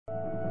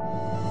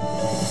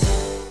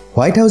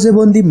White হাউসে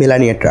বন্দী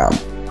Melania Trump.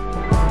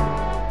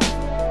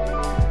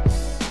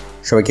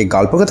 সবাইকে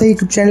গল্পকথা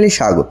ইউটিউব চ্যানেলে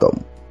স্বাগতম।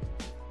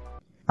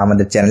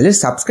 আমাদের চ্যানেলে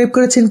সাবস্ক্রাইব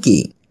করেছেন কি?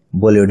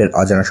 বলিউডের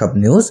অজানা সব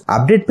নিউজ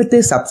আপডেট পেতে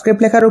সাবস্ক্রাইব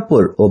লেখার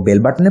উপর ও বেল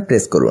বাটনে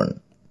প্রেস করুন।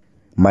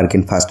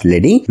 মার্কিন first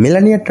lady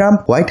Melania Trump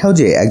white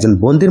হাউসে একজন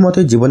বন্দীর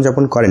মতোই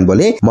জীবনযাপন করেন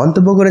বলে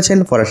মন্তব্য করেছেন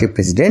ফরাসি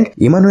প্রেসিডেন্ট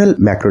ইমানুয়েল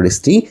ম্যাক্রোর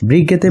স্ত্রী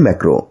ব্রিগেতে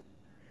ম্যাক্রো।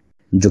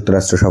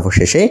 যুক্তরাষ্ট্র সফর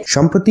শেষে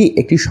সম্প্রতি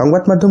একটি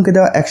সংবাদ মাধ্যমকে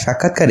দেওয়া এক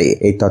সাক্ষাৎকারে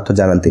এই তথ্য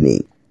জানান তিনি।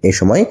 এ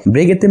সময়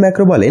ব্রিগেতে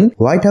ম্যাক্রো বলেন,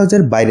 হোয়াইট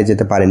হাউসের বাইরে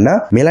যেতে পারেন না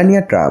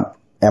মেলানিয়া ট্রাম্প,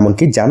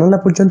 এমনকি জানালা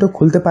পর্যন্ত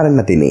খুলতে পারেন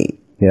না তিনি।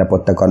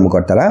 নিরাপত্তা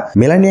কর্মকর্তারা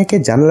মেলানিয়াকে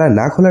জানালা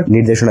না খোলার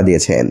নির্দেশনা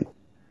দিয়েছেন।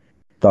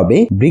 তবে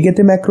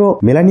ব্রিগেতে ম্যাক্রো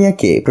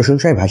মেলানিয়াকে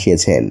প্রশংসায়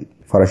ভাসিয়েছেন।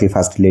 ফরাসি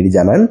ফার্স্ট লেডি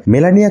জানান,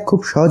 মেলানিয়া খুব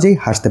সহজেই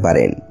হাসতে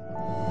পারেন।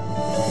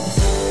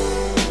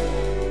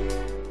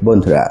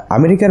 বন্ধুরা,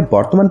 আমেরিকার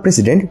বর্তমান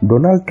প্রেসিডেন্ট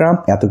ডোনাল্ড ট্রাম্প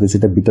এত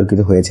কিছুতে বিতর্কিত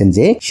হয়েছেন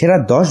যে সেরা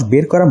 10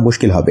 বের করা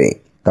মুশকিল হবে।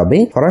 তবে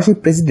ফরাসি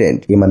প্রেসিডেন্ট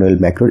ইমানুয়েল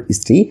ম্যাক্রোর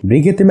স্ত্রী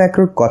ব্রিগেতে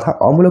ম্যাক্রোর কথা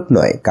অমূলক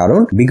নয়, কারণ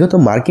বিগত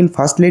মার্কিন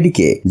ফার্স্ট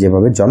লেডিকে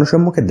যেভাবে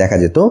জনসম্মুখে দেখা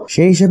যেত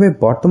সেই হিসেবে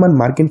বর্তমান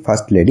মার্কিন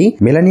ফার্স্ট লেডি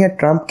মেলানিয়া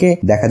ট্রাম্পকে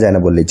দেখা যায় না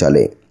বললেই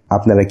চলে।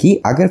 আপনারা কি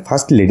আগের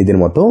ফার্স্ট লেডিদের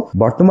মতো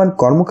বর্তমান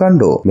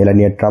কর্মকাণ্ড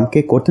মেলানিয়া ট্রাম্পকে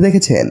করতে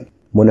দেখেছেন?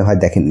 মনে হয়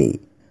দেখেননি।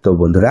 তো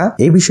বন্ধুরা,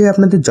 এই বিষয়ে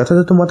আপনাদের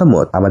যথাযথ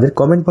মতামত আমাদের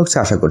কমেন্ট বক্সে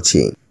আশা করছি।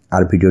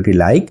 আর ভিডিওটি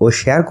লাইক ও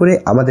শেয়ার করে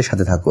আমাদের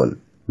সাথে থাকুন।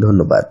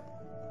 ধন্যবাদ।